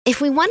If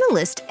we want to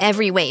list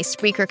every way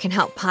Spreaker can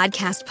help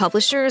podcast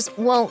publishers,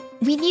 well,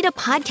 we need a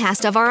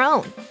podcast of our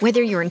own.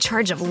 Whether you're in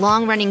charge of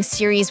long-running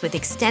series with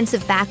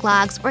extensive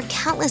backlogs or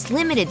countless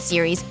limited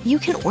series, you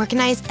can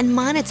organize and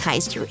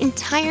monetize your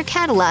entire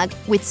catalog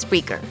with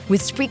Spreaker.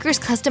 With Spreaker's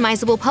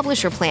customizable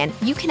publisher plan,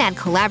 you can add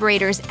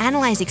collaborators,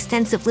 analyze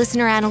extensive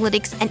listener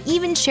analytics, and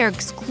even share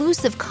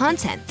exclusive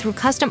content through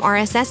custom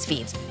RSS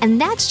feeds. And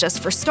that's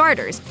just for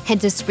starters. Head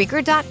to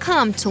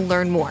Spreaker.com to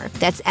learn more.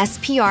 That's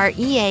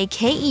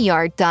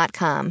Spreaker.com.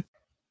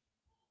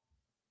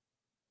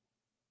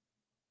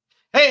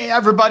 Hey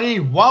everybody,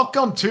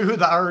 welcome to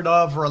the Art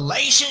of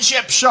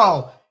Relationship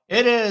Show.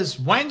 It is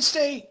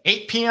Wednesday,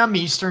 8 p.m.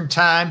 Eastern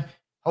Time.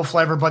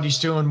 Hopefully everybody's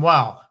doing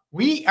well.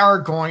 We are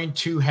going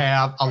to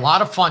have a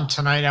lot of fun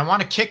tonight. I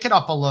want to kick it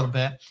up a little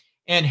bit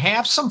and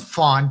have some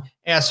fun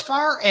as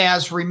far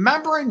as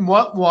remembering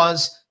what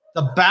was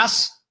the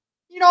best,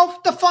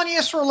 the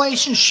funniest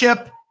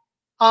relationship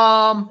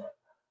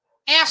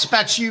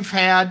aspects you've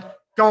had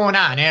going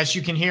on. As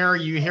you can hear,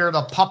 you hear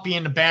the puppy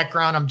in the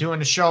background. I'm doing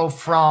the show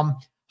from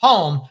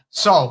home.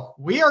 So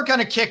we are going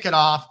to kick it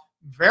off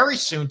very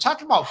soon,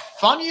 talking about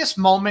funniest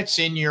moments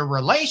in your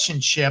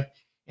relationship.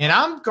 And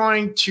I'm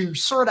going to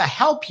sort of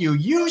help you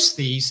use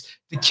these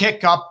to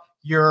kick up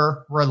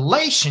your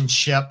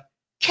relationship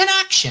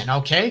connection.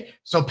 Okay.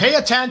 So pay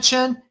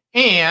attention.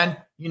 And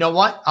you know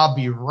what? I'll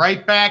be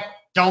right back.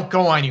 Don't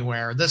go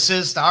anywhere. This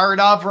is the Art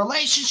of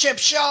Relationship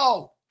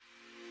Show.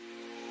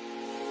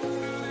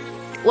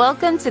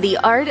 Welcome to the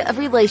Art of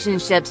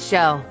Relationships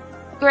Show.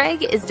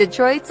 Greg is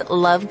Detroit's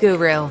love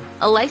guru,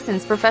 a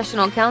licensed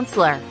professional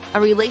counselor, a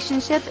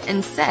relationship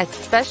and sex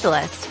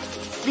specialist.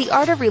 The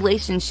Art of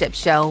Relationships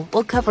Show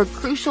will cover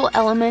crucial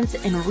elements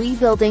in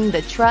rebuilding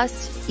the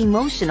trust,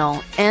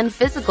 emotional, and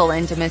physical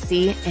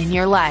intimacy in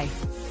your life.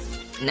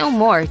 No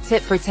more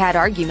tit-for-tat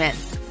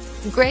arguments.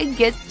 Greg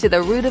gets to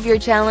the root of your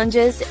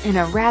challenges in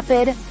a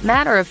rapid,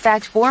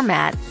 matter-of-fact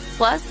format,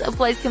 plus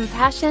applies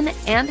compassion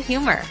and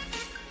humor.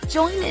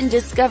 Join in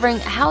discovering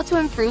how to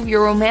improve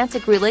your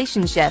romantic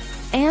relationship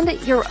and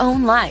your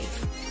own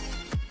life.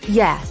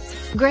 Yes,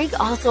 Greg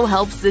also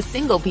helps the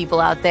single people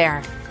out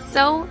there.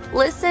 So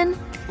listen,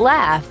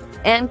 laugh,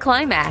 and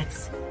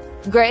climax.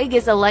 Greg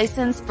is a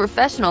licensed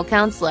professional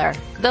counselor,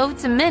 though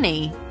to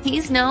many,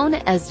 he's known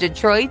as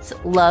Detroit's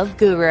love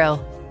guru.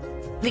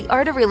 The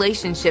Art of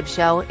Relationship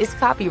Show is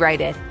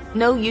copyrighted.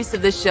 No use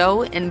of the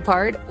show in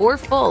part or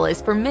full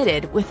is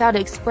permitted without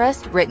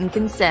expressed written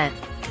consent.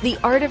 The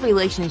Art of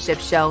Relationship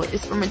Show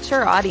is for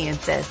mature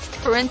audiences.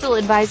 Parental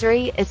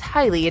advisory is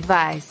highly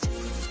advised.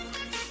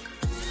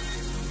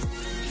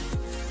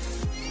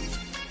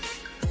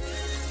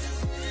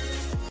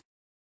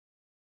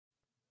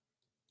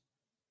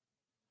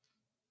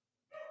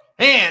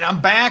 And I'm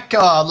back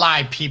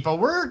live, people.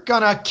 We're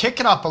going to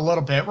kick it up a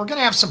little bit. We're going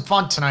to have some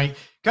fun tonight.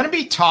 Going to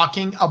be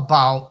talking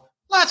about,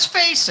 let's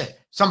face it,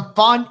 some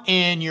fun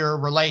in your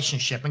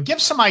relationship and give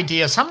some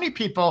ideas. How many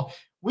people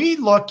we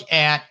look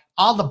at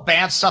all the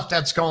bad stuff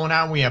that's going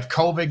on. We have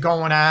COVID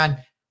going on.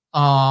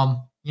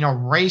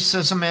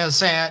 Racism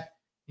is at,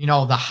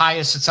 the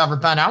highest it's ever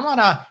been. I want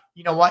to,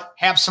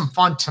 have some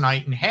fun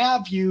tonight and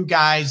have you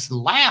guys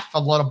laugh a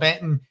little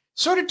bit and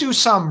sort of do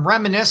some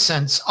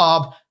reminiscence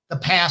of the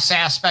past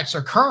aspects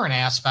or current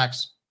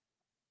aspects.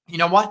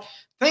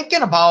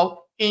 Thinking about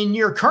in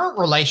your current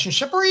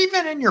relationship or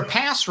even in your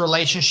past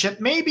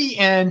relationship, maybe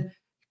in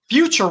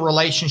future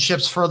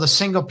relationships for the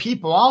single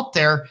people out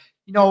there.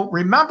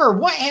 Remember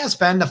what has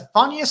been the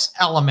funniest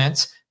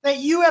elements that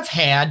you have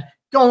had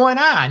going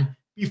on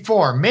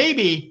before.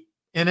 Maybe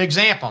an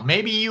example,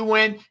 maybe you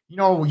went,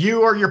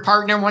 you or your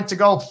partner went to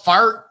go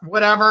fart,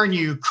 whatever, and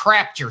you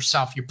crapped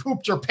yourself, you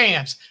pooped your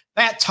pants,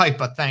 that type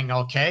of thing.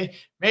 Okay.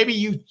 Maybe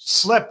you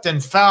slipped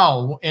and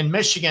fell in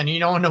Michigan,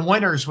 in the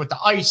winters with the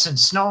ice and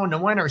snow in the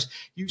winters,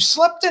 you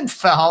slipped and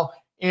fell.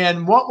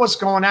 And what was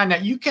going on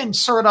that you can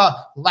sort of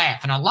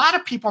laugh. And a lot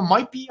of people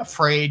might be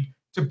afraid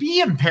to be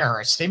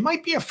embarrassed. They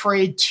might be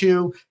afraid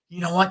to,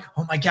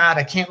 oh my God,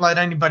 I can't let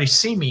anybody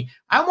see me.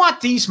 I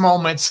want these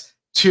moments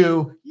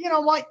to,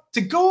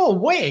 to go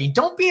away.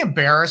 Don't be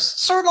embarrassed.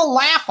 Sort of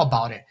laugh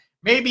about it.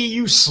 Maybe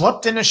you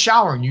slipped in the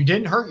shower and you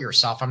didn't hurt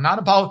yourself. I'm not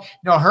about,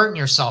 hurting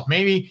yourself.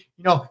 Maybe,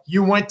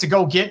 you went to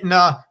go get in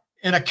a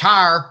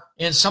car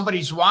and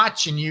somebody's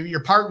watching you,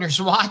 your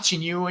partner's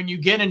watching you, and you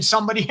get in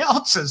somebody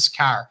else's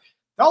car.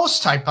 Those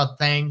type of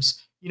things.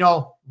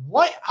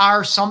 What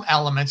are some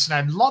elements? And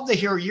I'd love to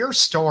hear your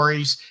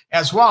stories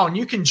as well. And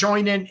you can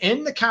join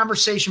in the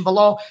conversation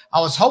below.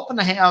 I was hoping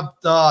to have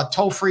the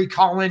toll-free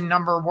call-in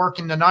number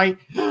working tonight.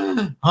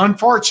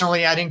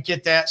 Unfortunately, I didn't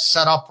get that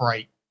set up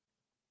right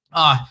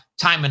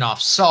time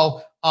enough.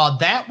 So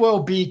that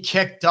will be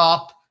kicked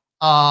up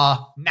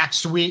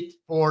next week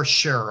for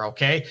sure.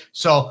 Okay.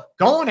 So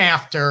going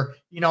after,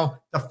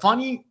 the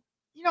funny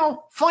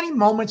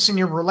moments in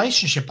your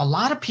relationship. A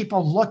lot of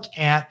people look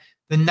at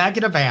the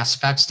negative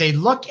aspects. They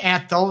look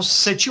at those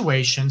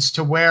situations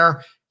to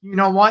where,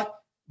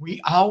 we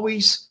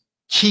always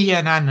key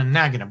in on the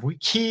negative. We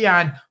key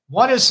on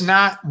what is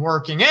not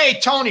working. Hey,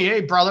 Tony. Hey,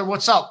 brother.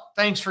 What's up?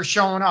 Thanks for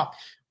showing up.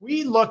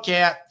 we look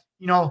at,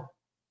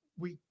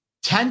 we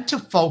tend to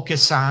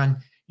focus on,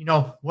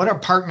 what our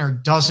partner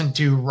doesn't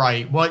do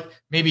right, what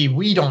maybe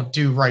we don't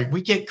do right.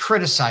 We get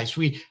criticized.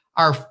 We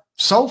are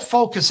so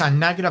focused on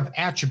negative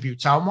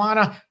attributes. I want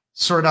to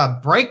sort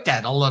of break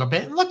that a little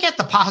bit and look at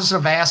the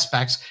positive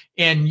aspects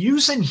and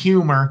using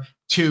humor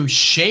to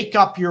shake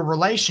up your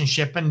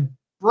relationship and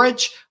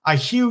bridge a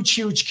huge,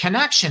 huge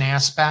connection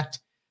aspect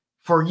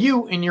for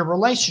you in your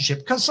relationship.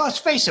 Because let's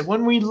face it,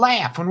 when we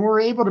laugh, when we're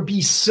able to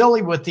be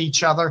silly with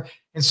each other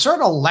and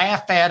sort of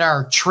laugh at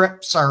our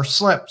trips, our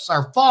slips,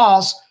 our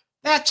falls,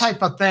 that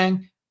type of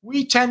thing,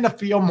 we tend to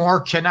feel more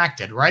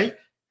connected, right?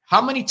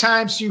 How many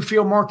times do you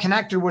feel more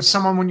connected with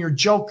someone when you're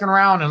joking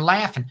around and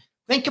laughing?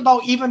 Think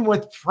about even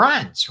with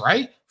friends,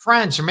 right?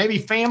 Friends or maybe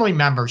family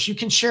members. You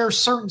can share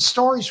certain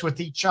stories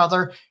with each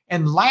other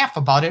and laugh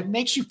about it. It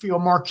makes you feel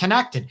more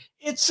connected.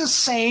 It's the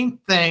same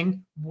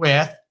thing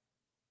with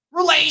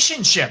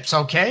relationships,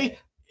 okay?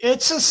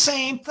 It's the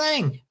same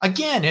thing.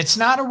 Again, it's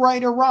not a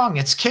right or wrong.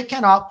 It's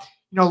kicking up,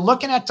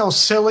 looking at those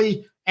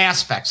silly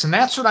aspects. And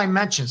that's what I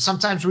mentioned.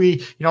 Sometimes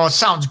we, it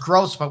sounds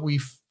gross, but we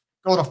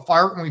go to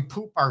fart and we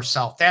poop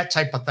ourselves, that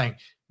type of thing.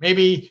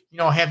 Maybe,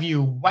 have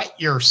you wet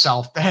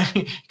yourself that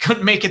you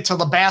couldn't make it to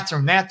the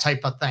bathroom, that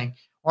type of thing.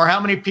 Or how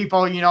many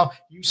people,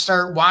 you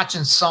start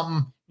watching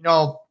some,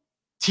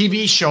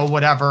 TV show,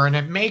 whatever, and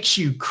it makes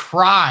you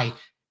cry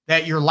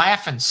that you're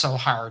laughing so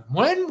hard.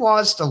 When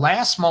was the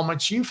last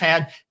moments you've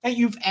had that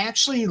you've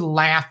actually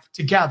laughed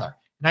together?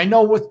 And I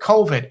know with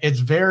COVID, it's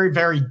very,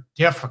 very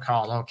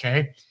difficult,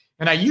 okay?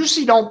 And I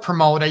usually don't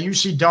promote. I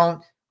usually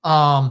don't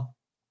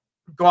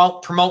go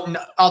out promoting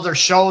other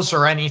shows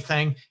or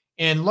anything.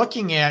 And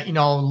looking at,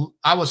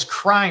 I was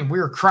crying. We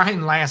were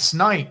crying last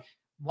night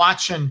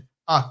watching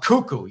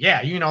Cuckoo.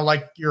 Yeah,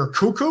 like your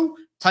Cuckoo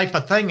type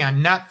of thing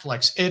on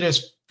Netflix. It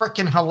is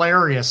freaking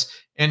hilarious.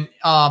 And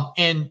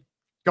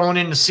going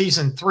into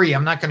season 3,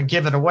 I'm not going to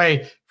give it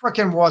away.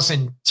 Freaking was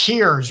in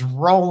tears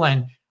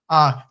rolling,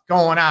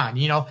 going on.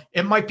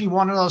 It might be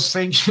one of those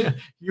things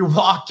you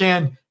walk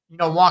in.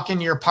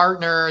 Your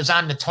partner is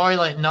on the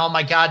toilet and oh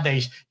my God,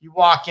 you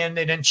walk in,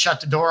 they didn't shut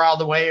the door all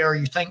the way, or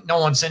you think no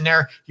one's in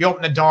there. You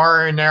open the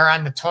door and they're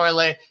on the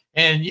toilet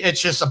and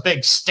it's just a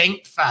big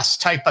stink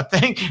fest type of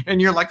thing.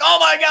 And you're like, oh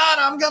my God,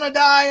 I'm going to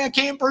die. I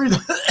can't breathe.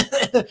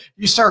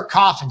 You start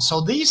coughing.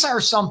 So these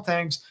are some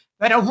things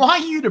that I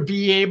want you to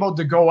be able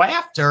to go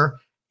after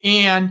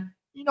and,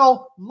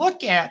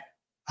 look at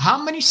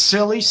how many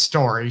silly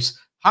stories,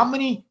 how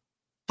many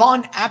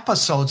fun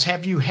episodes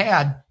have you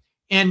had,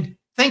 and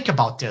think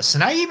about this.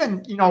 And I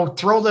even,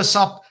 throw this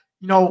up,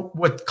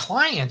 with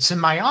clients in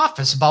my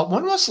office about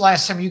when was the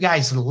last time you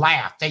guys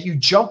laughed, that you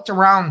joked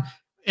around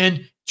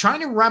and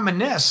trying to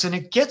reminisce, and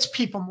it gets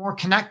people more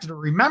connected to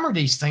remember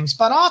these things.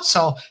 But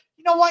also,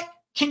 what?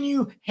 Can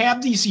you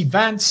have these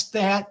events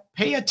that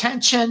pay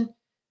attention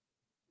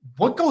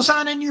what goes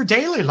on in your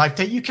daily life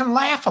that you can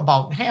laugh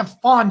about and have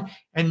fun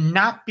and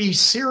not be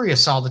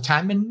serious all the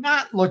time and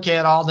not look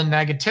at all the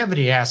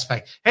negativity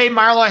aspect. Hey,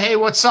 Marla. Hey,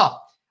 what's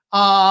up?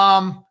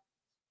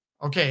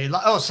 Okay.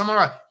 Oh,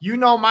 someone,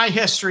 my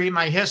history.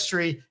 My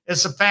history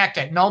is the fact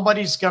that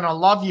nobody's going to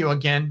love you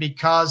again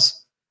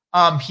because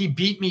he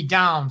beat me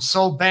down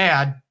so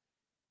bad.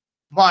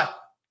 But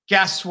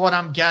guess what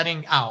I'm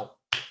getting out?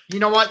 You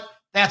know what?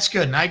 That's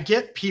good. And I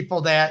get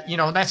people that,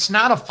 that's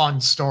not a fun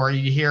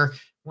story to hear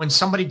when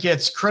somebody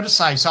gets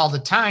criticized all the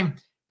time.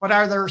 But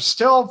are there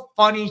still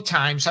funny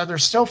times? Are there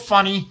still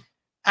funny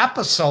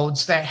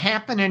episodes that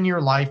happen in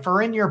your life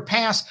or in your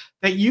past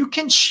that you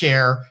can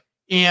share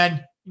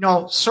and,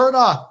 sort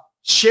of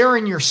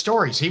sharing your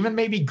stories? Even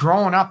maybe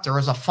growing up, there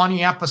was a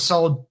funny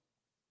episode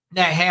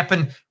that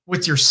happened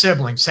with your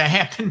siblings, that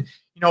happened,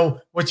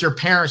 with your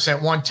parents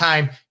at one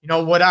time,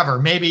 whatever.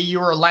 Maybe you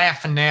were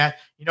laughing at,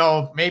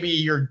 maybe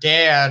your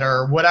dad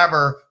or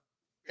whatever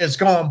is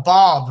going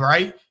bald,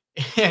 right?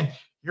 And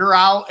you're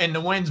out and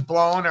the wind's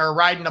blowing or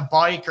riding a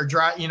bike or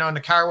drive, in the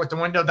car with the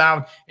window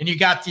down and you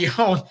got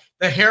the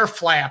hair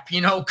flap,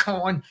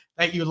 going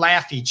that you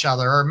laugh at each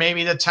other. Or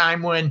maybe the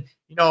time when,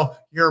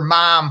 your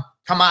mom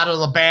come out of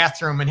the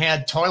bathroom and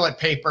had toilet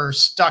paper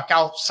stuck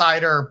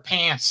outside her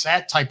pants,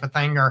 that type of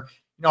thing. Or,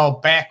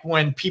 back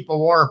when people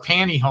wore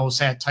pantyhose,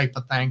 that type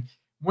of thing.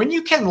 When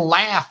you can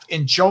laugh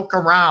and joke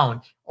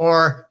around,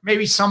 or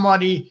maybe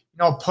somebody,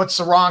 puts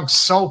the wrong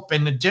soap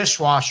in the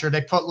dishwasher.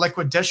 They put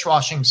liquid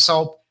dishwashing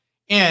soap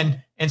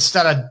in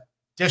instead of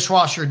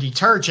dishwasher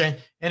detergent,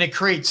 and it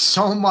creates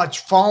so much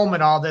foam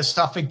and all this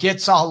stuff. It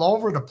gets all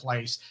over the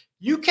place.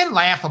 You can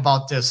laugh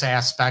about this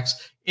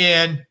aspects,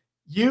 and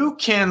you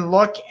can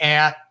look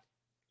at,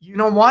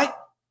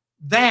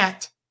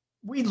 that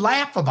we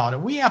laugh about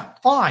it. We have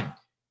fun.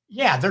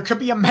 Yeah, there could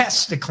be a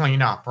mess to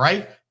clean up,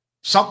 right?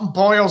 Something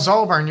boils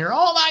over and you're,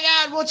 oh my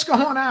God, what's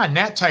going on?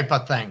 That type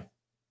of thing.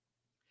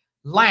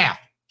 Laugh,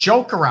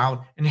 joke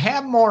around, and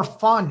have more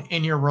fun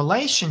in your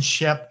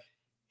relationship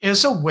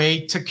is a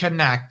way to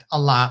connect a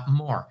lot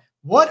more.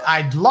 What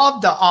I'd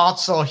love to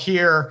also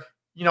hear,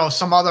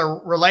 some other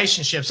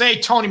relationships. Hey,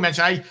 Tony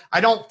mentioned,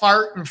 I don't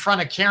fart in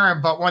front of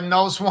Karen, but when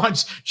those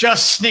ones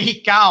just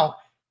sneak out,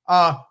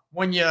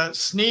 when you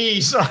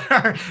sneeze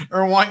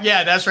or one,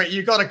 yeah, that's right.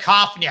 You go to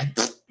cough and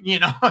you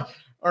know,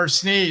 or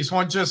sneeze,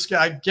 one just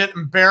get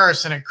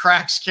embarrassed and it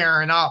cracks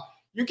Karen up.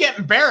 You get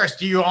embarrassed.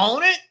 Do you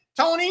own it,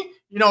 Tony?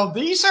 You know,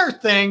 these are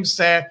things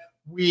that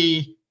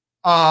we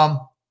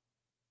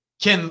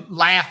can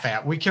laugh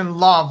at. We can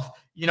love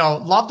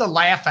to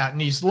laugh at,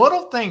 and these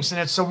little things. And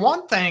it's the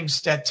one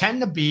things that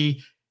tend to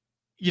be,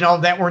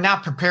 that we're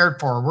not prepared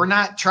for. We're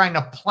not trying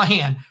to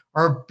plan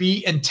or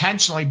be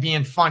intentionally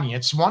being funny.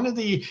 It's one of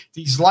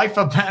these life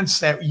events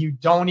that you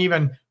don't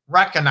even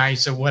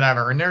recognize or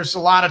whatever. And there's a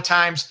lot of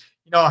times,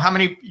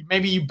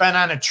 maybe you've been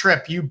on a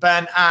trip, you've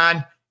been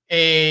on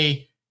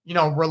a,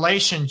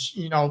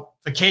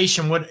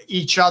 vacation with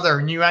each other,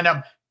 and you end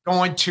up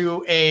going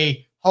to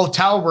a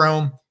hotel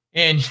room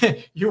and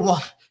you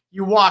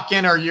walk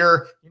in, or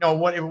you're,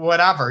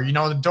 whatever,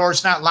 the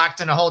door's not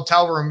locked in a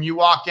hotel room. You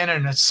walk in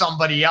and it's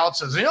somebody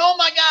else's. Oh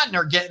my God. And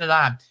they're getting it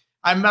on.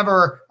 I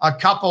remember a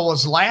couple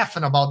was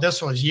laughing about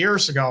this, was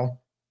years ago.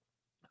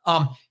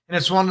 And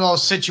it's one of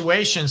those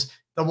situations.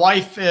 The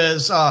wife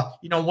is,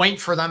 waiting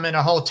for them in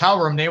a hotel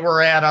room. They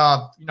were at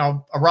a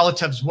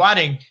relative's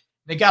wedding.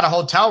 They got a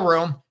hotel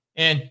room,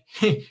 and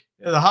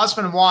the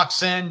husband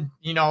walks in,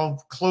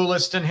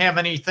 clueless, didn't have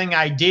anything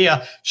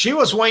idea. She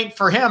was waiting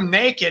for him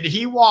naked.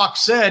 He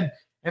walks in,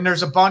 and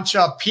there's a bunch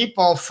of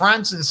people,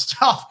 friends and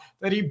stuff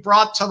that he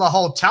brought to the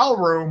hotel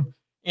room,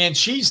 and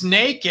she's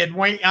naked,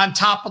 waiting on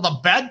top of the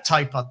bed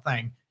type of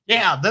thing.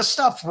 Yeah, this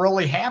stuff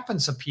really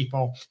happens to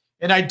people.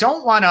 And I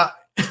don't want to,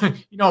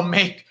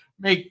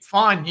 make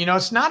fun.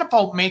 It's not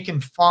about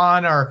making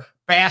fun or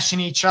bashing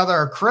each other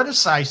or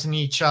criticizing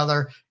each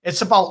other.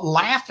 It's about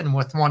laughing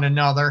with one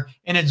another.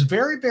 And it's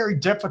very, very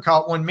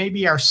difficult when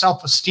maybe our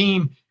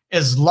self-esteem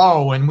is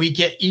low and we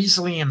get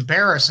easily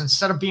embarrassed,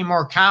 instead of being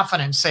more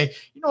confident and say,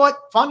 you know what,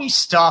 funny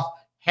stuff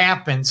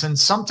happens. And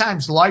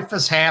sometimes life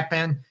has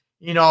happened,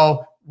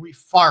 we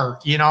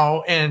fart,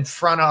 in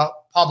front of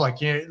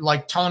public,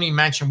 like Tony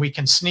mentioned, we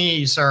can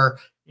sneeze, or,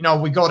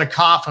 we go to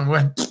cough and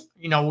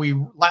we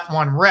let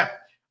one rip.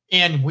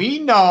 And we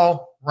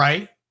know,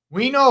 right?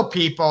 We know,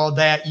 people,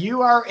 that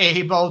you are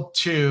able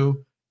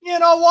to,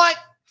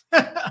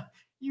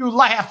 you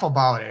laugh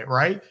about it,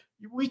 right?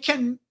 We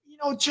can,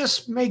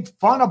 just make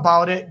fun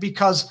about it,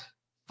 because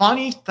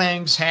funny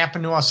things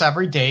happen to us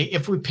every day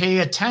if we pay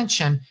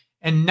attention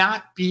and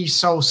not be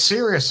so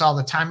serious all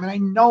the time. And I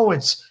know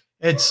it's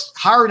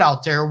hard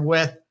out there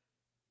with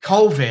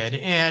COVID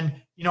and,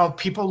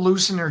 people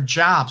losing their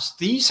jobs.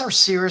 These are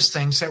serious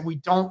things that we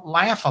don't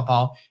laugh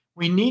about.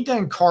 We need to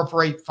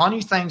incorporate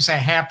funny things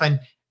that happen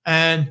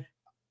and,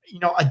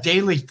 a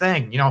daily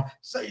thing.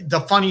 So the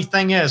funny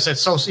thing is,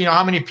 it's so,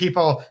 how many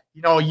people,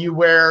 you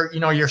wear,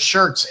 your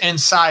shirts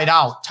inside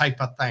out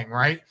type of thing,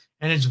 right?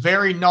 And it's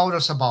very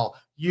noticeable.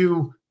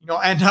 You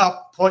end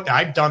up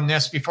I've done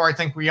this before. I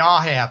think we all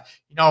have,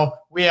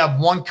 we have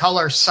one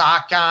color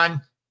sock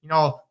on,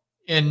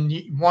 and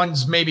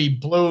one's maybe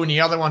blue and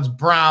the other one's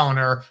brown,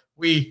 or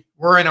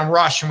we're in a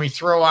rush and we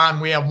throw on,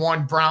 we have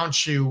one brown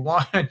shoe,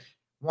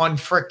 one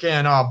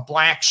freaking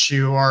black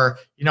shoe, or,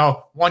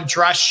 one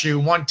dress shoe,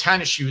 one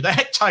tennis shoe,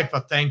 that type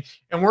of thing.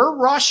 And we're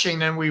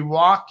rushing and we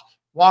walk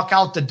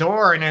out the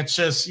door, and it's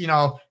just,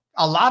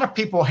 a lot of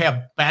people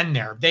have been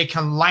there. They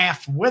can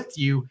laugh with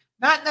you,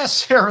 not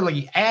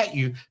necessarily at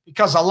you,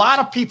 because a lot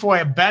of people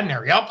have been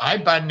there. Yep,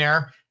 I've been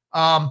there.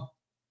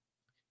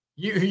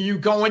 You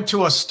go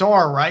into a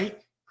store, right?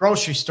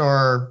 Grocery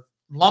store,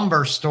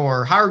 lumber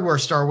store, hardware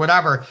store,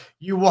 whatever.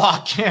 You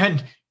walk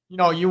in,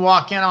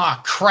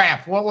 oh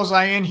crap, what was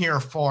I in here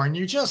for? And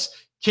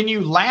can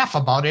you laugh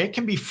about it? It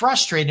can be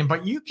frustrating,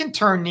 but you can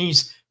turn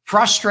these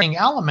frustrating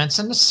elements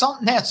into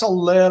something that's a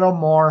little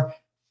more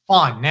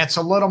fun. That's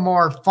a little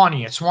more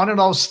funny. It's one of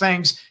those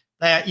things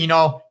that,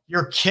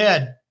 your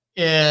kid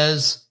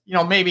is,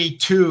 maybe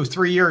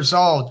 2-3 years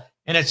old,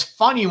 and it's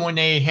funny when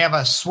they have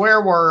a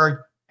swear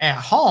word at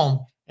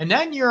home, and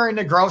then you're in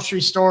the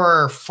grocery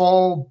store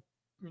full,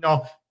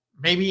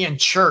 maybe in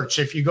church,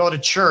 if you go to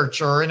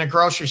church, or in a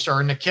grocery store,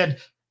 and the kid,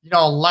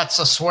 lets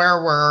a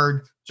swear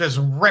word just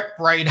rip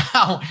right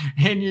out,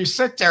 and you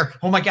sit there,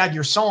 oh my God,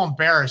 you're so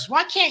embarrassed.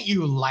 Why can't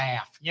you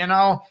laugh?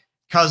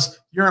 Because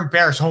you're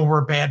embarrassed. Oh,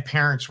 we're bad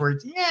parents.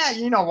 Yeah,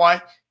 you know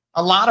what?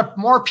 A lot of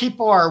more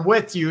people are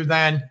with you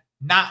than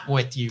not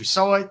with you.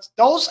 So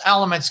those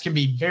elements can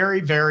be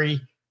very,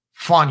 very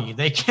funny.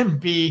 They can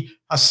be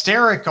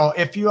hysterical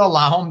if you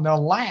allow them to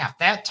laugh,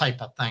 that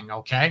type of thing.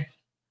 Okay.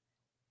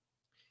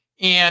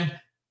 And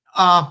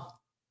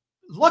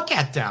look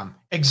at them.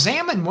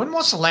 Examine, when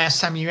was the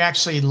last time you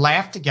actually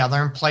laughed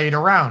together and played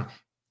around?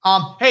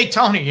 Hey,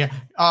 Tony,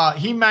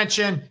 he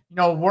mentioned,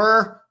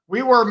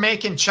 we were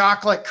making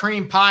chocolate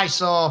cream pie,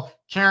 so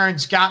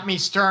Karen's got me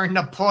stirring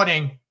the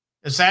pudding.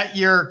 Is that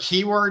your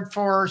keyword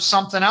for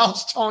something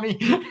else, Tony?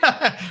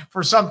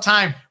 For some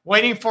time,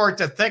 waiting for it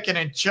to thicken,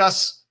 and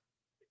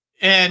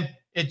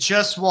it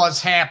just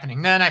was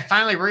happening. Then I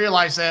finally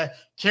realized that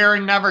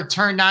Karen never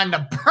turned on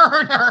the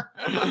burner.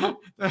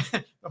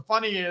 The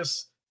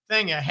funniest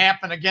thing, it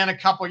happened again a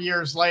couple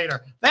years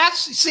later.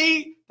 That's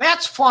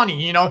That's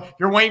funny.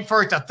 You're waiting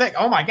for it to thick.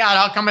 Oh my God,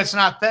 how come it's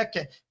not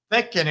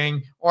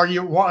thickening? Or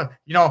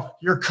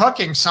you're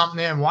cooking something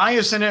and why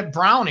isn't it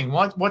browning?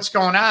 What's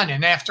going on?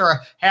 And after a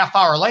half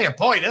hour later,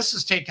 boy, this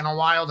is taking a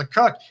while to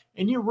cook.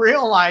 And you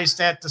realize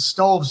that the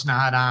stove's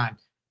not on,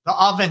 the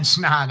oven's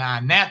not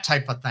on, that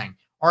type of thing.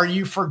 Or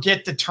you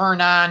forget to turn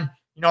on,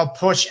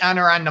 push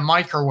enter on the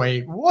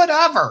microwave,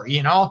 whatever,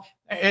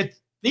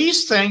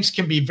 these things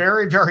can be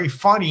very, very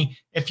funny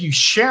if you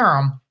share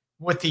them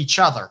with each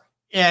other.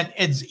 And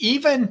it's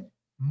even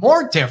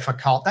more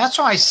difficult. That's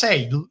why I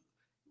say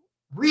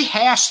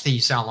rehash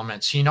these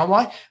elements. You know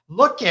what?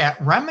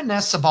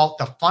 Reminisce about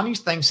the funny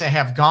things that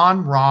have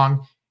gone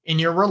wrong in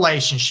your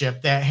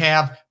relationship that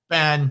have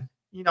been,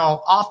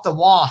 off the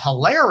wall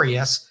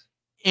hilarious,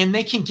 and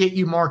they can get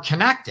you more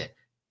connected.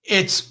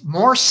 It's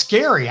more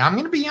scary. I'm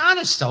going to be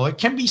honest, though. It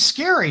can be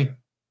scary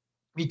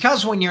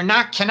because when you're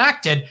not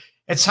connected,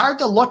 it's hard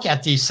to look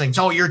at these things.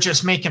 Oh, you're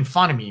just making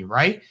fun of me,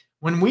 right?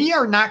 When we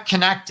are not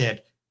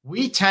connected,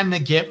 we tend to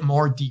get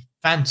more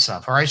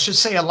defensive, or I should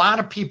say a lot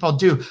of people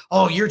do.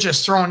 Oh, you're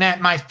just throwing that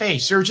in my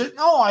face.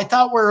 No, I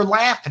thought we were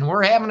laughing.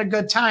 We're having a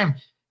good time.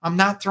 I'm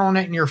not throwing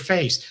it in your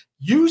face.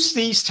 Use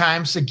these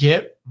times to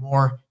get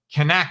more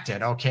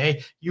connected,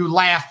 okay? You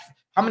laugh.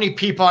 How many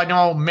people I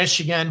know,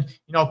 Michigan,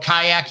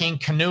 kayaking,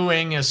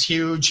 canoeing is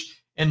huge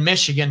in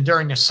Michigan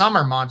during the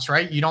summer months,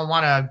 right? You don't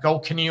want to go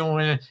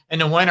canoeing in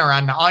the winter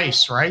on the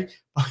ice, right?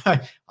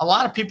 But a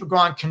lot of people go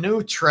on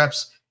canoe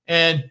trips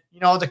and,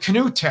 the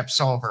canoe tips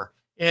over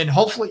and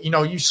hopefully,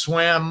 you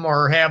swim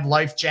or have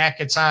life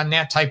jackets on,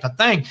 that type of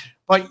thing.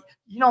 But,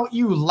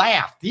 you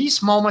laugh.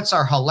 These moments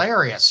are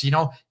hilarious,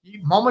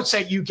 moments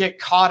that you get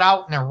caught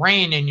out in the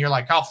rain and you're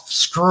like, oh,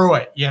 screw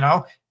it,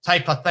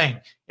 type of thing.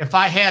 If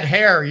I had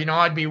hair,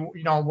 I'd be,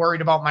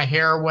 worried about my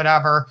hair or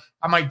whatever.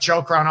 I might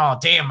joke around, oh,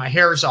 damn, my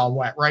hair's all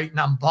wet, right? And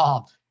I'm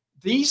bald.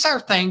 These are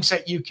things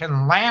that you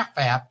can laugh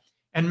at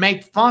and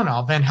make fun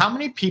of. And how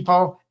many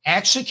people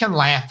actually can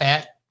laugh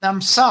at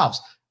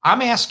themselves?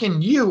 I'm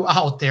asking you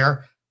out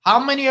there, how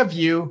many of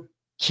you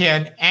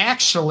can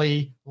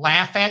actually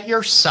laugh at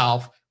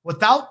yourself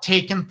without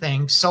taking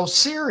things so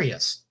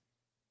serious?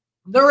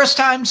 There was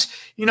times,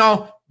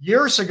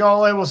 years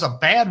ago, it was a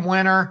bad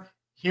winter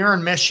here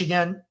in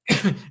Michigan.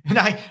 And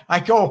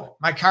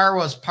my car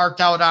was parked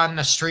out on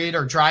the street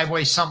or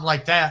driveway, something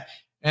like that.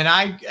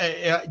 And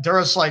there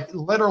was like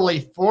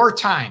literally four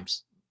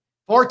times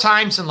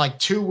in like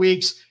 2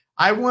 weeks,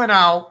 I went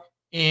out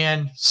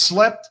and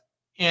slipped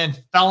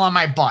and fell on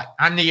my butt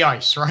on the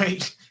ice,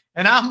 right?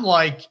 And I'm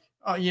like,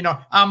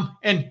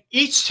 and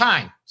each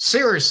time,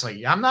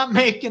 seriously, I'm not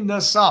making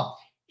this up.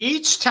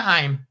 Each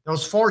time,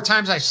 those 4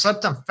 times I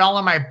slipped and fell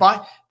on my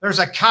butt, there's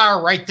a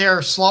car right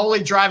there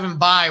slowly driving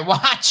by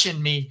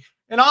watching me.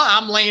 And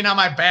I'm laying on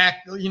my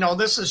back.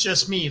 This is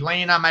just me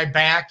laying on my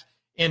back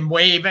and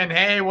waving,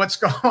 hey, what's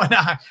going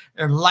on?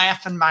 And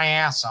laughing my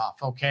ass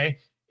off, okay?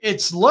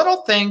 It's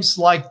little things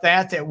like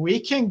that we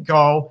can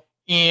go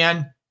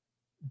and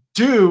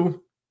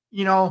do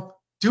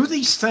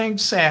these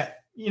things that,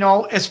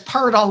 it's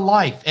part of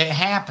life. It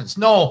happens.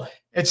 No,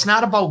 it's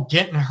not about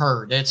getting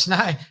hurt. It's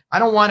not, I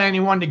don't want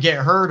anyone to get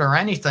hurt or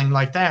anything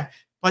like that.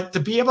 But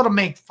to be able to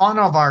make fun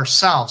of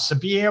ourselves, to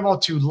be able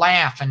to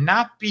laugh and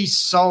not be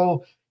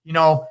so,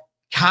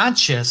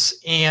 conscious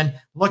and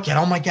look at,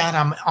 oh my God,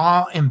 I'm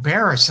all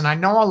embarrassed. And I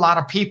know a lot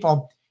of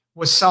people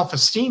with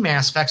self-esteem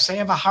aspects, they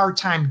have a hard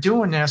time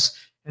doing this.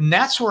 And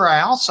that's where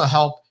I also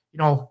help,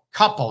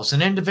 couples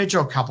and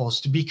individual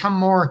couples to become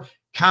more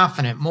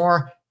confident,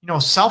 more,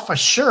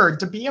 self-assured,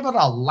 to be able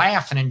to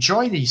laugh and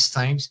enjoy these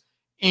things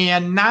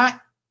and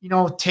not,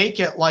 take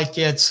it like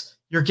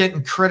you're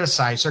getting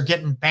criticized or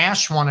getting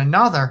bashed one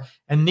another.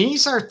 And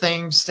these are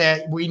things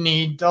that we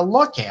need to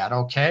look at,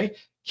 okay?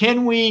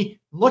 Can we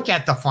look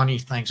at the funny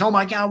things? Oh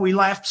my God, we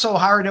laughed so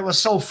hard. It was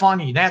so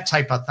funny, that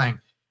type of thing.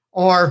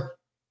 Or,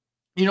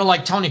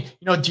 like Tony,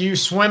 do you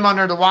swim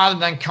under the water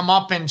and then come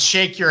up and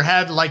shake your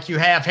head like you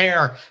have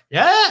hair?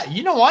 Yeah.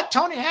 You know what,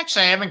 Tony?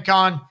 Actually, I haven't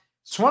gone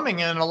swimming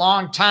in a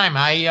long time.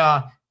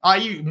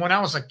 When I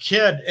was a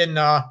kid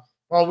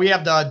we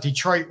have the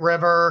Detroit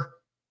River,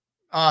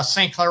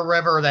 St. Clair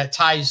River that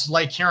ties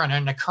Lake Huron,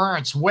 and the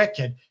current's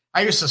wicked.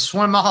 I used to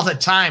swim all the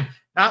time.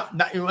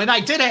 And I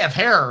did have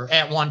hair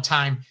at one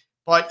time,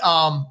 but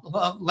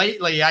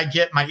lately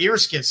my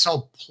ears get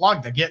so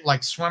plugged. I get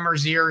like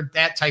swimmer's ear,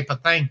 that type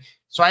of thing.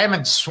 So I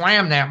haven't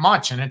swam that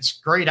much, and it's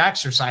great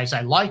exercise.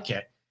 I like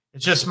it.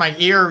 It's just my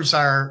ears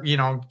are,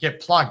 get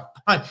plugged.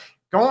 But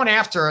going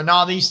after and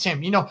all these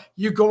things,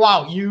 you go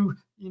out,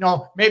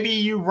 maybe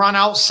you run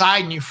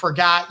outside and you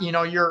forgot,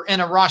 you're in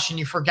a rush and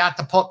you forgot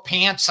to put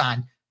pants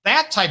on.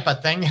 That type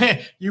of thing.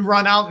 You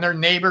run out and their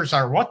neighbors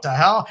are, what the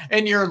hell?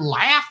 And you're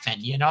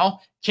laughing,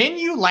 Can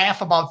you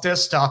laugh about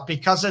this stuff?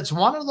 Because it's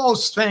one of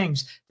those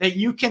things that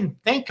you can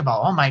think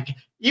about. Oh my God.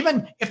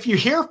 Even if you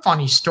hear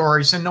funny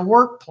stories in the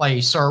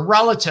workplace or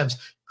relatives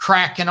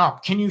cracking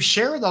up, can you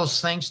share those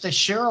things to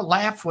share a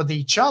laugh with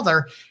each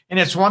other? And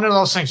it's one of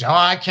those things. Oh,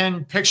 I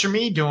can picture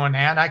me doing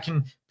that. I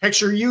can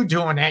picture you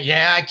doing that.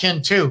 Yeah, I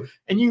can too.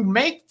 And you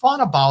make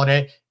fun about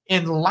it.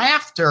 in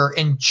laughter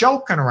and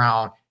joking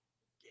around,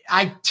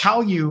 I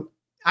tell you,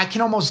 I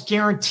can almost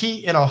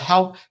guarantee it'll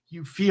help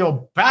you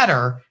feel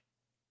better,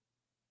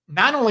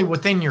 not only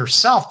within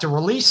yourself to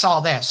release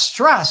all that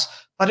stress,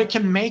 but it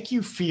can make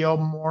you feel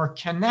more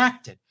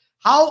connected.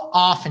 How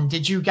often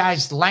did you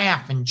guys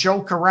laugh and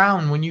joke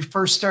around when you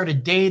first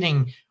started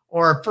dating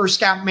or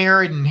first got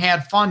married and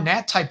had fun,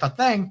 that type of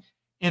thing?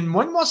 And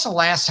when was the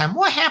last time?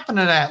 What happened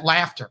to that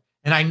laughter?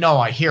 And I know,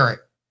 I hear it.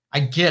 I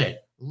get it.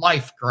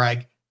 Life,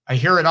 Greg. I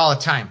hear it all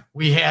the time.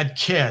 We had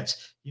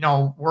kids,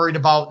 worried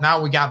about,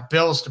 now we got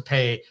bills to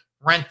pay,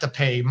 rent to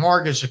pay,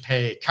 mortgage to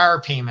pay,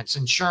 car payments,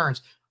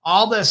 insurance,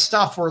 all this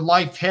stuff where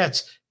life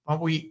hits, but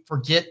we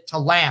forget to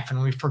laugh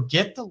and we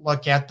forget to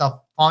look at the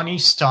funny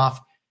stuff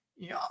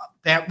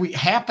that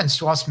happens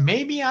to us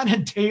maybe on a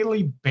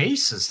daily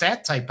basis,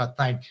 that type of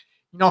thing.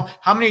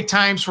 How many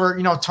times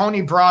where,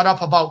 Tony brought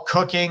up about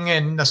cooking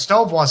and the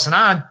stove wasn't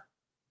on.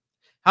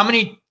 How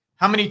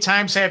many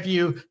times have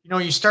you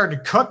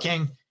started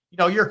cooking,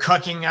 you're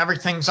cooking,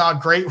 everything's all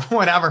great,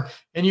 whatever,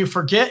 and you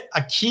forget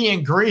a key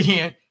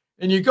ingredient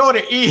and you go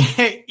to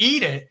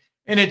eat it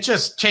and it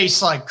just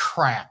tastes like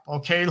crap.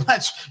 Okay. You're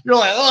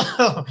like,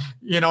 oh,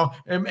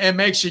 it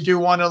makes you do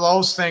one of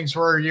those things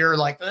where you're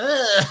like,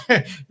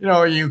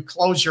 you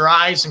close your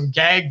eyes and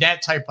gag,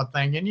 that type of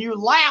thing. And you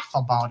laugh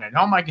about it.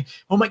 Oh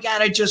my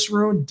God, I just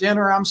ruined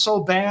dinner. I'm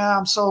so bad.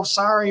 I'm so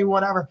sorry,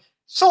 whatever.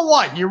 So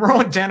what? You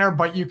ruined dinner,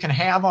 but you can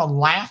have a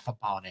laugh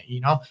about it.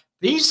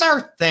 These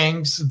are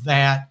things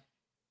that,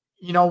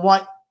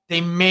 they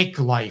make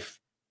life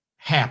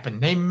happen.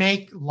 They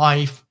make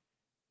life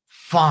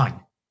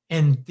fun.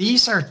 And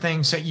these are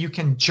things that you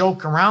can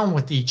joke around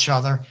with each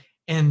other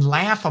and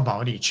laugh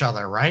about each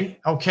other,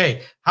 right?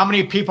 Okay. How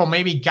many people,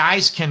 maybe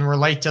guys, can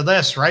relate to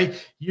this, right?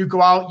 You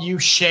go out, you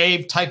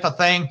shave type of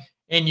thing,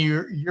 and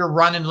you're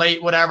running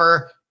late,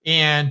 whatever,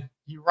 and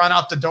you run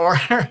out the door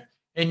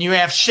and you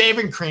have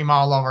shaving cream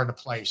all over the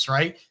place,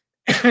 right?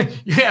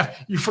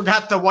 you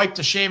forgot to wipe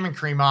the shaving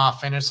cream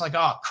off, and it's like,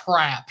 oh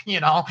crap,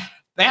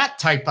 that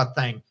type of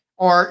thing.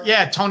 Or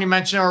Tony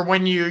mentioned, or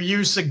when you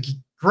use the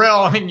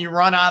grill and you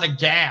run out of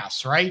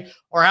gas, right?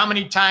 Or how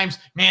many times,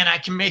 man, I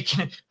can make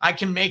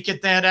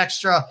it that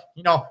extra,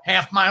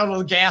 half mile to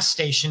the gas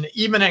station,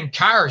 even in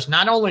cars,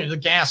 not only the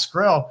gas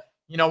grill.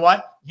 You know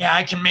what? Yeah,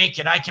 I can make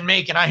it.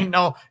 I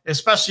know,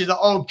 especially the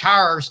old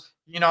cars,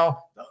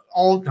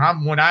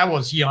 when I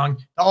was young,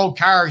 the old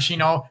cars, you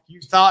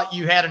thought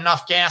you had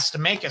enough gas to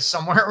make it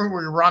somewhere.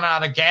 We run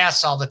out of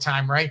gas all the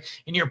time, right?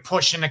 And you're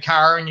pushing the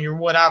car and you're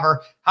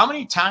whatever. How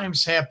many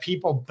times have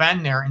people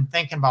been there and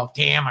thinking about,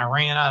 damn, I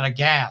ran out of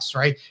gas,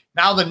 right?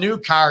 Now the new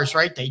cars,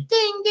 right? They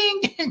ding,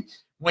 ding, ding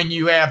when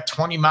you have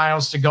 20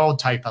 miles to go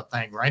type of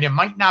thing, right? It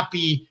might not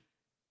be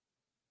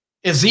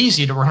as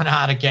easy to run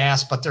out of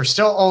gas, but they're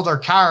still older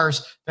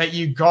cars that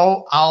you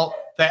go out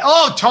that,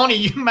 oh, Tony,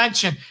 you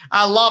mentioned,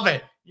 I love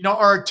it.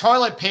 Or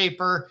toilet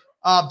paper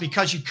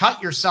because you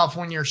cut yourself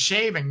when you're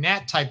shaving,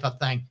 that type of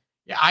thing.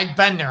 Yeah, I've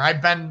been there.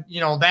 I've been,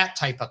 that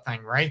type of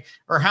thing, right?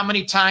 Or how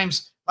many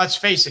times, let's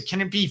face it, can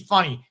it be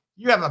funny?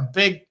 You have a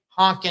big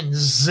honking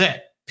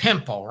zit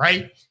pimple,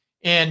 right?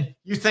 And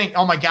you think,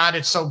 oh my God,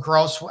 it's so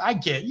gross. I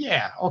get,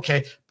 yeah,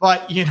 okay.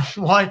 But you know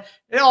what?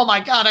 Oh my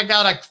God, I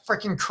got a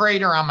freaking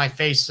crater on my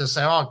face to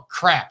say, oh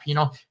crap,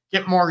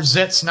 get more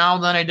zits now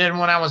than I did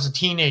when I was a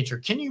teenager.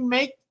 Can you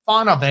make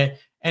fun of it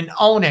and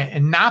own it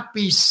and not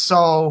be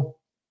so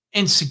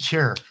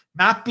insecure,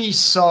 not be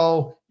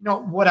so,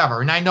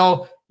 whatever. And I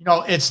know,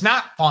 it's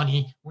not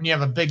funny when you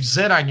have a big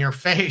zit on your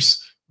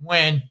face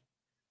when,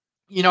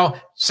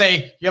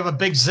 say you have a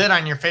big zit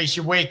on your face,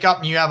 you wake up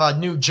and you have a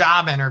new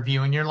job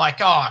interview and you're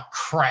like, oh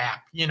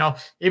crap,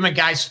 even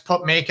guys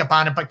put makeup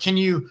on it, but can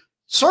you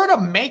sort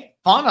of make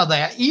fun of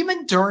that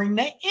even during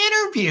the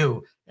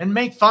interview? And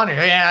make fun of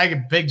it. Yeah, I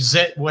get big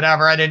zit,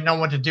 whatever. I didn't know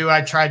what to do.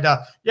 I tried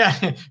to,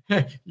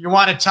 you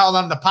want to tell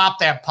them to pop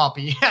that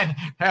puppy.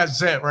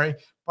 That's it, right?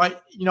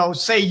 But,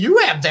 say you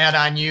have that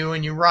on you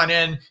and you run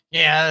in,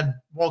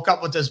 woke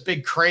up with this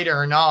big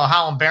crater and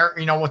how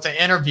embarrassing, with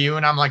the interview.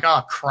 And I'm like,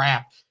 oh,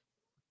 crap.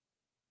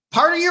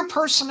 Part of your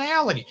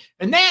personality.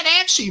 And that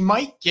actually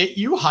might get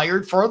you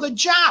hired for the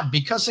job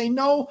because they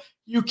know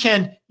you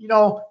can,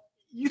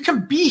 you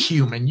can be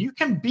human. You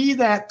can be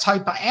that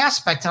type of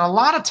aspect. And a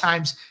lot of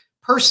times,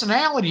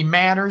 personality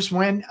matters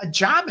when a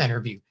job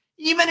interview,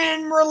 even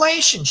in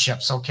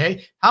relationships.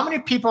 Okay. How many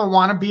people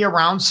want to be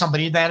around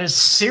somebody that is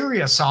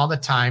serious all the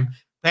time?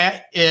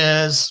 That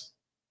is,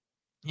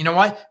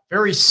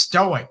 very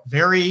stoic,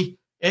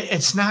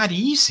 it's not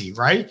easy,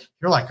 right?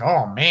 You're like,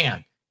 oh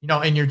man,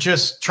 and you're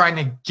just trying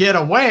to get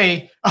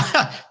away.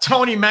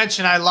 Tony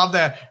mentioned, I love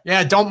that.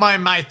 Yeah. Don't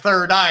mind my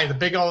third eye, the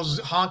big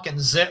old honking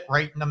zit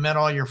right in the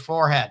middle of your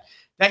forehead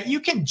that you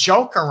can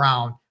joke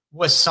around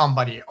with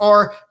somebody,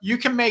 or you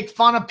can make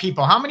fun of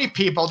people. How many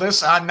people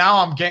now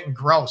I'm getting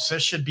gross.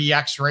 This should be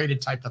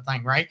X-rated type of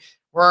thing, right?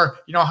 Where,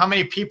 how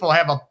many people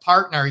have a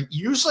partner,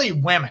 usually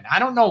women. I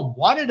don't know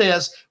what it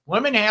is.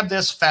 Women have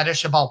this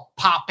fetish about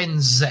popping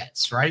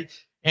zits, right?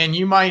 And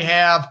you might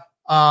have,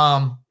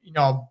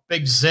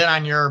 big zit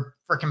on your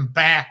freaking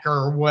back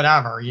or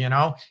whatever,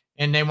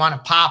 and they want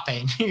to pop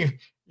it.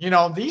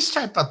 These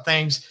type of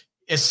things,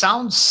 it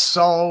sounds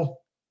so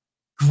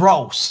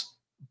gross,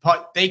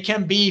 but they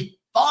can be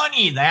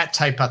funny, that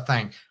type of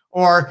thing.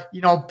 Or,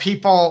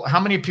 people, how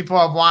many people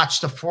have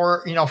watched a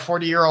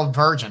 40-year-old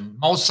virgin?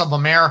 Most of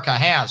America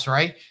has,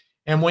 right?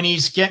 And when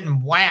he's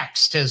getting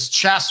waxed, his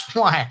chest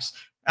waxed,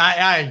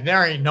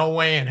 there ain't no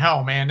way in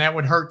hell, man, that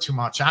would hurt too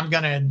much. I'm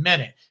going to admit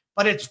it.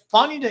 But it's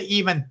funny to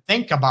even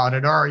think about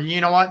it. Or, you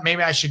know what,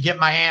 maybe I should get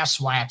my ass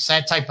waxed,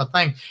 that type of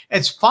thing.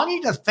 It's funny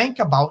to think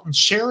about and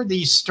share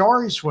these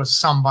stories with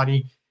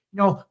somebody,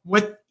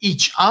 with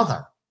each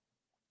other,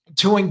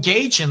 to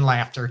engage in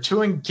laughter,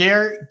 to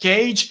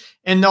engage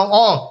in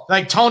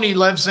like Tony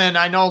lives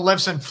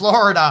in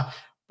Florida,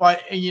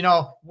 but,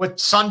 with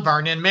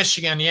sunburn in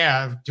Michigan.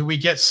 Yeah. Do we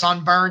get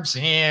sunburns?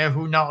 Yeah.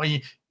 Who knows?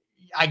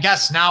 I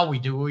guess now we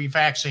do. We've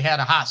actually had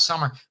a hot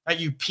summer, but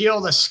you peel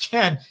the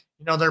skin,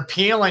 they're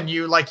peeling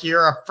you like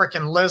you're a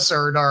freaking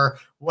lizard or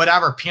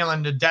whatever,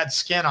 peeling the dead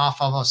skin off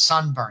of a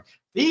sunburn.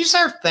 These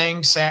are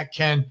things that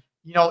can,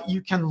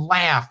 you can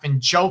laugh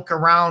and joke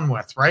around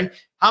with, right?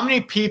 How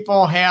many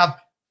people have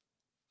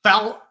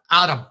fell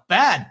out of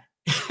bed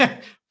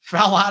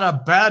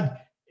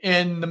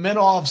in the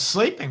middle of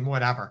sleeping,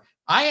 whatever?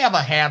 I have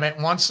a habit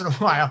once in a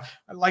while,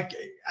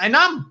 and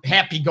I'm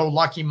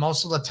happy-go-lucky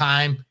most of the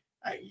time.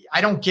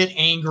 I don't get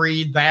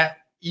angry that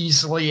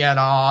easily at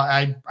all.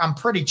 I'm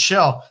pretty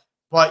chill,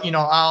 but,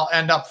 I'll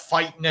end up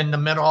fighting in the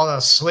middle of the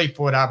sleep,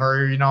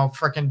 whatever,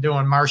 freaking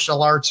doing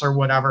martial arts or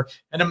whatever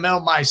in the middle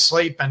of my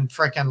sleep and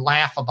freaking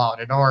laugh about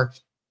it. Or,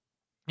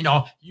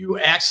 you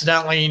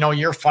accidentally,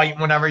 you're fighting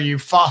whenever you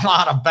fall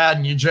out of bed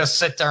and you just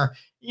sit there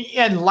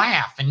and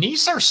laugh. And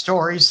these are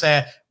stories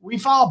that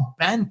we've all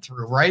been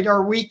through, right?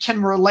 Or we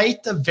can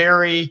relate to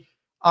very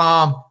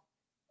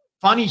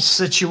funny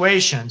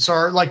situations.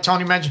 Or like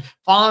Tony mentioned,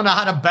 falling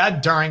out of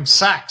bed during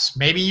sex.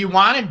 Maybe you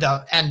wanted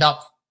to end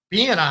up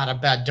being out of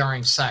bed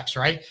during sex,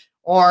 right?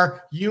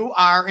 Or you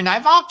are, and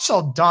I've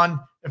also done,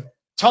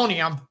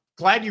 Tony, I'm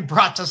glad you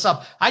brought this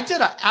up. I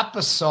did an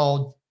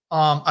episode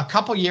a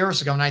couple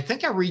years ago, and I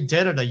think I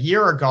redid it a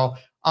year ago,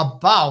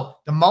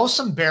 about the most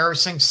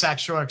embarrassing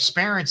sexual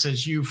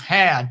experiences you've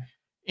had.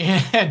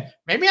 And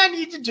maybe I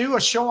need to do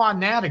a show on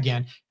that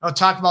again. I'll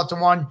talk about the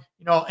one,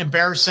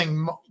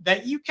 embarrassing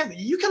that you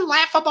can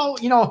laugh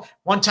about.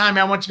 One time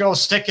I went to go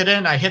stick it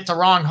in, I hit the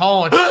wrong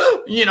hole,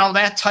 and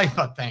that type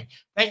of thing.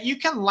 That you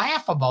can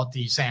laugh about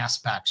these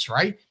aspects,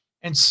 right?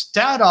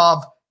 Instead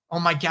of, oh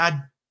my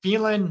God,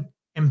 feeling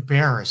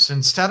embarrassed,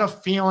 instead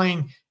of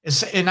feeling,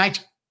 and I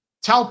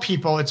tell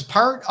people it's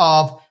part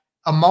of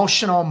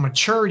emotional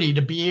maturity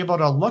to be able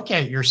to look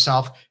at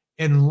yourself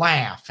and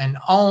laugh and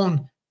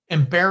own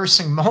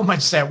embarrassing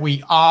moments that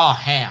we all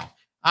have.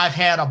 I've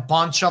had a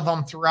bunch of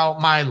them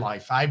throughout my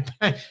life.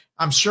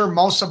 I'm sure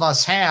most of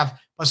us have,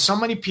 but so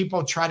many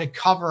people try to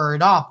cover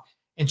it up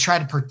and try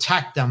to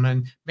protect them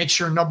and make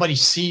sure nobody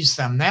sees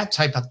them, that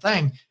type of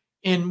thing.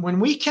 And when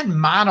we can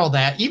model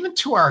that, even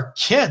to our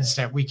kids,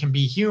 that we can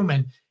be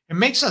human, it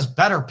makes us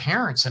better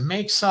parents. It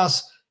makes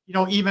us,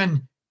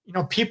 even,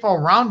 people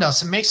around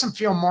us, it makes them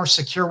feel more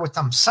secure with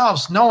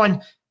themselves,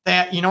 knowing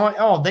that,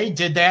 oh, they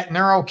did that and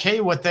they're okay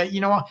with it.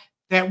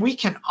 That we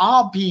can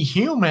all be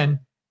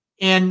human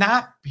and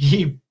not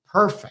be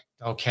perfect,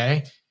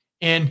 okay?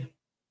 And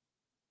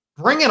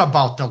bringing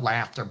about the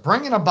laughter,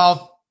 bringing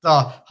about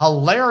the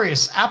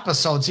hilarious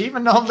episodes,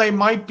 even though they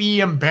might be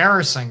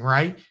embarrassing,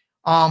 right?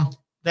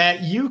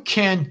 That you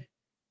can,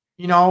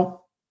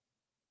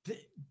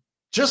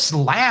 just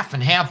laugh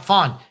and have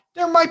fun.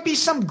 There might be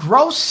some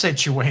gross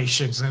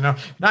situations,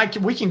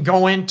 we can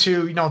go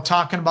into,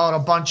 talking about a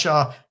bunch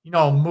of,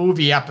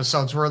 movie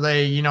episodes where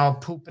they,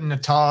 poop in the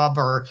tub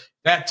or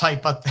that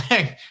type of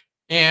thing.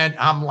 And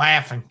I'm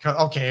laughing.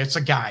 Okay, it's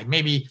a guy.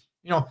 Maybe,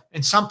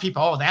 and some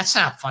people, oh, that's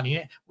not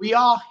funny. We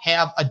all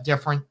have a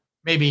different,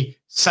 maybe,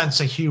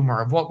 sense of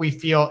humor of what we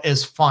feel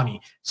is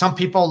funny. Some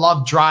people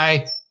love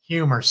dry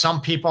humor.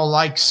 Some people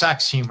like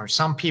sex humor.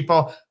 Some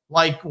people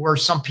like where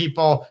some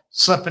people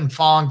slip and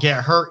fall and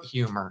get hurt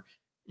humor.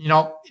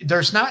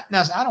 There's not,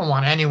 I don't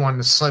want anyone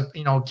to slip,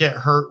 get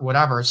hurt,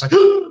 whatever. It's like,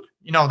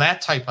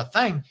 that type of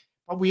thing.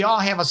 But we all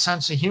have a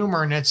sense of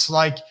humor. And it's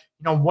like,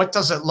 what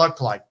does it look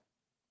like?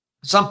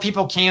 Some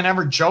people can't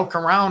ever joke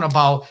around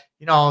about,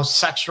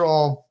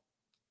 sexual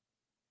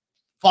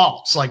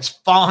faults, like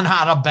falling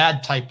out of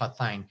bed type of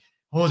thing.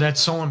 Oh,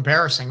 that's so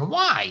embarrassing.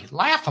 Why?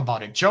 Laugh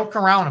about it. Joke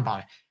around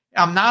about it.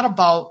 I'm not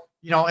about,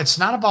 it's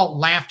not about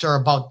laughter,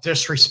 about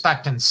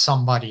disrespecting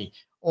somebody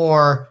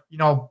or,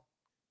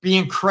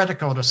 being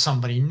critical to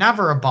somebody.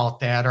 Never about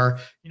that. Or,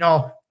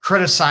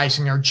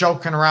 criticizing or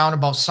joking around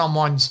about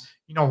someone's,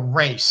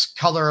 race,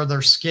 color of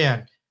their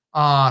skin,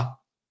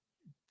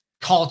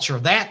 culture,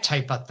 that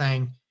type of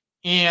thing.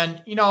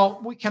 And,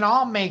 we can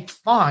all make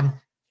fun,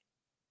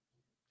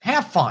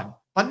 have fun,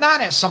 but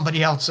not at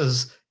somebody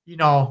else's,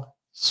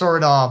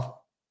 sort of,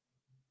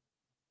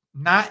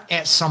 not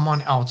at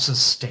someone else's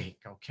stake.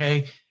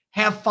 Okay.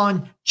 Have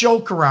fun,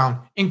 joke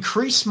around,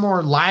 increase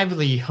more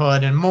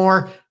livelihood and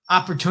more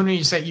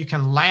opportunities that you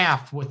can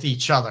laugh with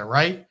each other,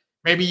 right?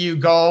 Maybe you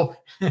go,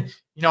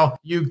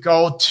 you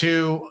go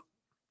to,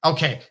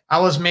 okay, I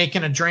was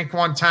making a drink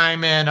one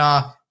time and,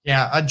 a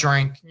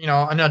drink,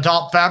 an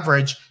adult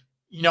beverage,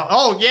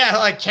 oh yeah,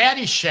 like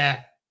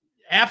Caddyshack.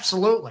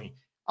 Absolutely.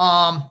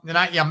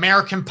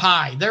 American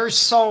Pie. There's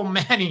so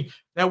many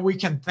that we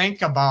can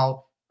think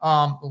about,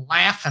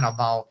 laughing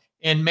about.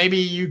 And maybe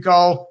you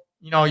go,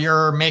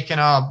 you're making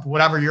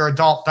whatever your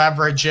adult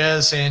beverage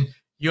is, and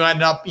you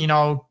end up,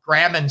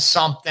 grabbing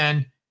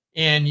something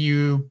and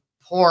you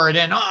pour it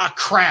in. Oh,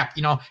 crap.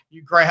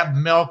 You grab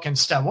milk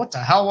instead. What the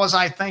hell was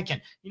I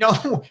thinking?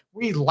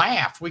 We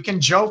laugh. We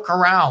can joke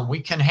around. We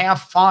can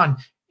have fun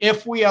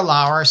if we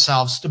allow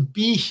ourselves to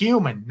be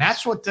human.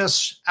 That's what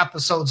this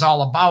episode's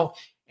all about.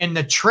 And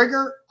the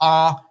trigger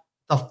are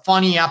the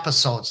funny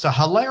episodes, the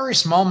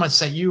hilarious moments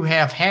that you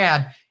have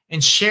had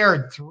and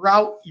shared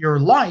throughout your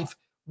life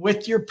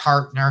with your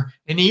partner,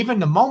 and even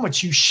the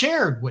moments you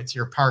shared with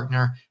your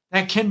partner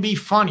that can be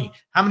funny.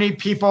 How many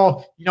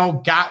people,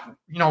 got,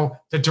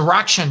 the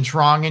directions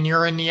wrong and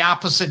you're in the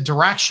opposite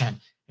direction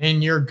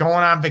and you're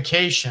going on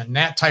vacation,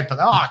 that type of,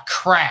 oh,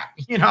 crap,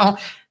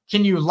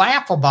 can you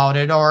laugh about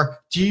it? Or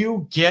do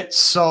you get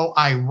so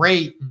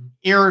irate and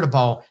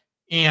irritable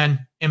and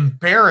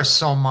embarrassed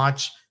so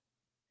much?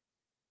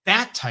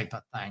 That type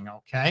of thing,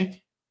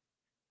 okay?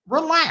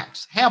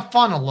 Relax, have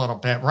fun a little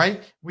bit,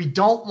 right? We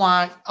don't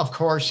want, of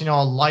course,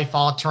 life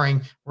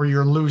altering where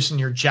you're losing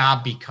your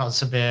job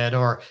because of it,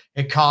 or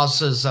it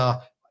causes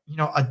a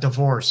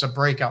divorce, a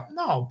breakup.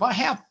 No, but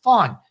have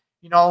fun,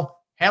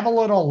 have a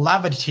little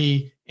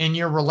levity in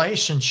your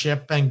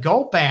relationship and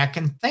go back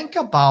and think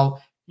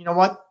about,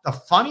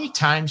 the funny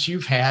times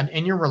you've had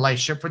in your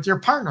relationship with your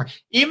partner.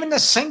 Even the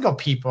single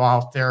people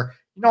out there,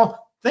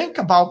 think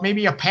about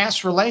maybe a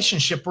past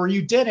relationship where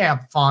you did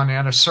have fun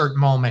at a certain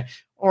moment,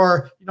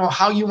 or,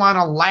 how you want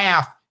to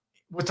laugh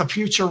with a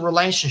future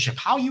relationship,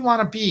 how you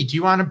want to be. Do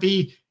you want to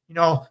be,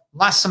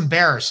 less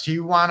embarrassed? Do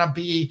you want to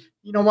be,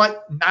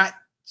 not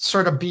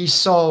sort of be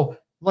so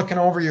looking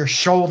over your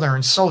shoulder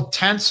and so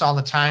tense all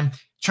the time,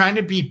 trying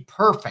to be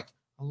perfect?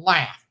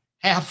 Laugh,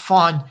 have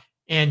fun.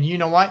 And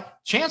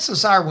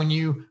chances are, when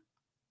you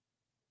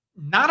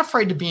not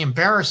afraid to be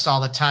embarrassed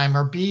all the time,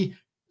 or be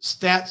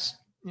that,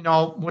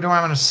 what do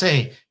I want to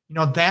say?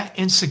 That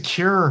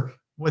insecure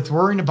with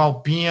worrying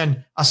about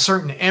being a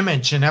certain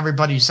image in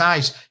everybody's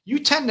eyes, you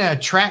tend to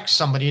attract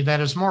somebody that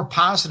is more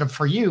positive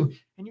for you,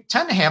 and you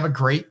tend to have a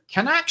great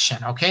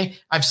connection. Okay.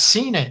 I've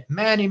seen it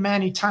many,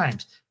 many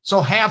times.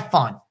 So have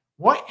fun.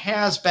 What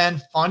has been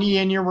funny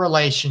in your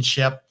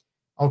relationship?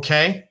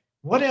 Okay.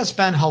 What has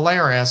been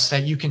hilarious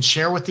that you can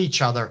share with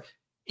each other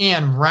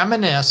and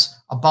reminisce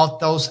about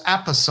those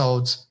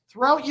episodes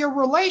throughout your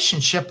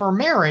relationship or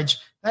marriage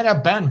that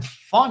have been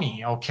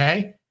funny.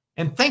 Okay.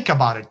 And think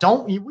about it.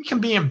 We can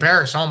be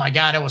embarrassed. Oh my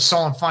God, it was so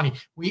unfunny.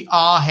 We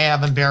all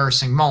have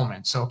embarrassing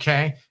moments.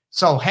 Okay.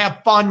 So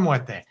have fun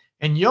with it,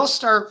 and you'll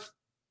start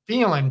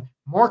feeling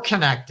more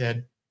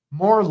connected,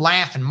 more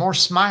laughing, more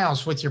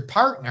smiles with your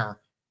partner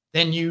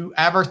than you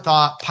ever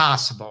thought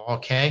possible.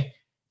 Okay.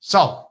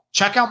 So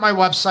check out my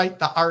website,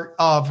 The Art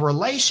of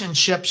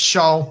Relationships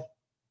Show.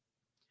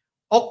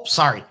 Oh,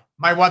 sorry.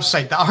 My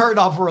website,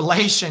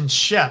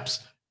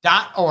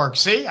 theartofrelationships.org.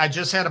 See, I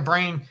just had a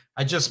brain.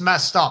 I just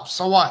messed up.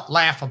 So what?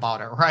 Laugh about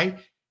it, right?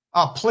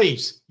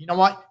 Please, you know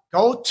what?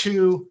 Go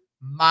to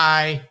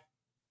my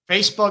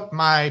Facebook,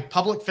 my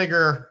public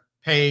figure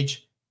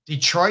page,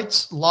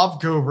 Detroit's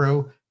Love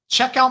Guru.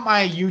 Check out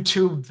my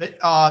YouTube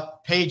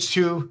page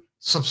too.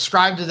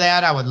 Subscribe to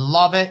that. I would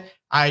love it.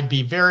 I'd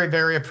be very,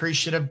 very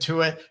appreciative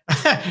to it.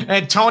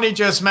 And Tony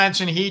just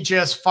mentioned he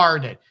just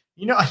farted.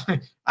 Oh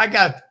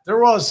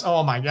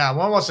my God,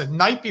 what was it?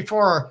 Night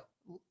before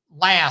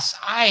last,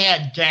 I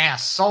had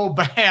gas so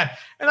bad.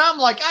 And I'm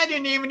like, I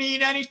didn't even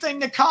eat anything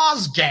to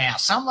cause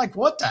gas. I'm like,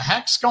 what the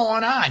heck's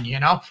going on?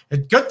 A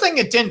good thing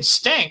it didn't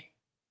stink,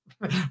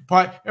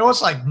 but it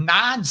was like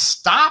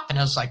nonstop. And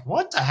it's like,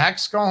 what the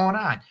heck's going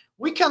on?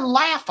 We can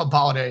laugh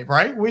about it,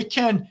 right? We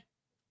can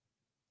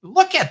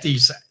look at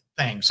these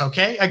things.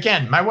 Okay.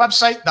 Again, my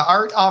website,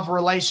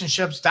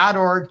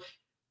 theartofrelationships.org.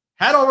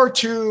 Head over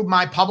to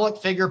my public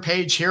figure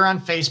page here on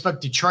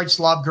Facebook,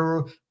 Detroit's Love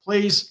Guru.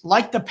 Please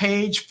like the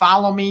page,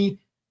 follow me.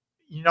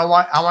 You know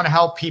what? I want to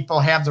help people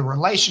have the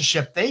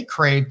relationship they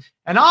crave,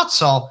 and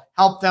also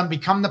help them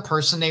become the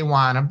person they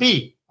want to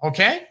be.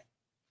 Okay?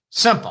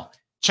 Simple.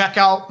 Check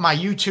out my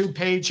YouTube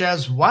page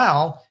as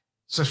well.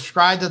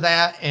 Subscribe to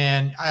that.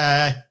 And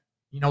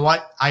you know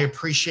what? I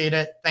appreciate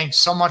it. Thanks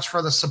so much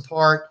for the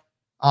support.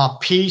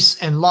 Peace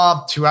and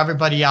love to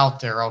everybody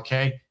out there.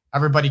 Okay?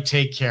 Everybody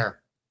take care.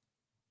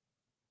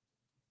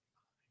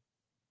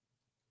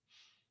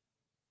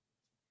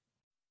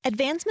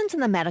 Advancements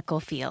in the medical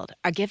field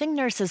are giving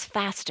nurses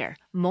faster,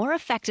 more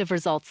effective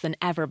results than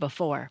ever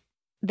before.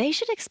 They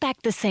should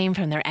expect the same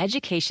from their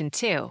education,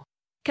 too.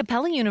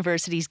 Capella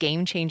University's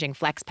game-changing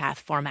FlexPath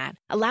format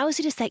allows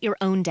you to set your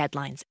own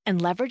deadlines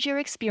and leverage your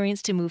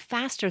experience to move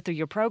faster through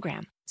your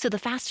program. So the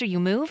faster you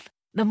move,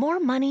 the more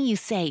money you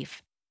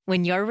save.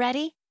 When you're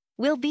ready,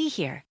 we'll be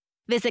here.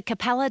 Visit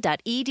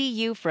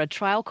capella.edu for a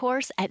trial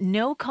course at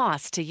no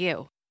cost to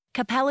you.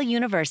 Capella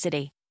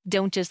University.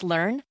 Don't just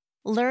learn,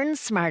 learn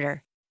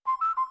smarter.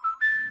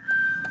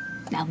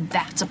 Now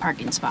that's a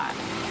parking spot.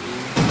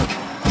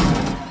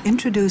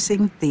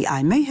 Introducing the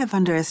I may have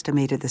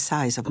underestimated the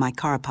size of my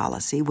car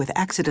policy with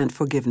accident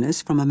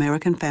forgiveness from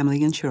American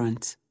Family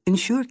Insurance.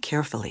 Insure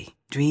carefully.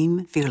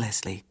 Dream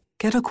fearlessly.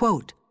 Get a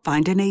quote.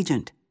 Find an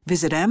agent.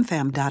 Visit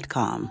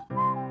amfam.com.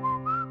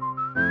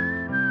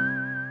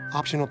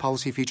 Optional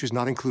policy features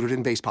not included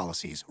in base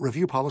policies.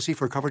 Review policy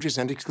for coverages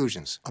and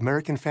exclusions.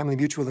 American Family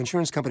Mutual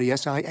Insurance Company,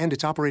 SI, and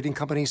its operating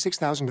company,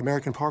 6000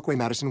 American Parkway,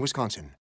 Madison, Wisconsin.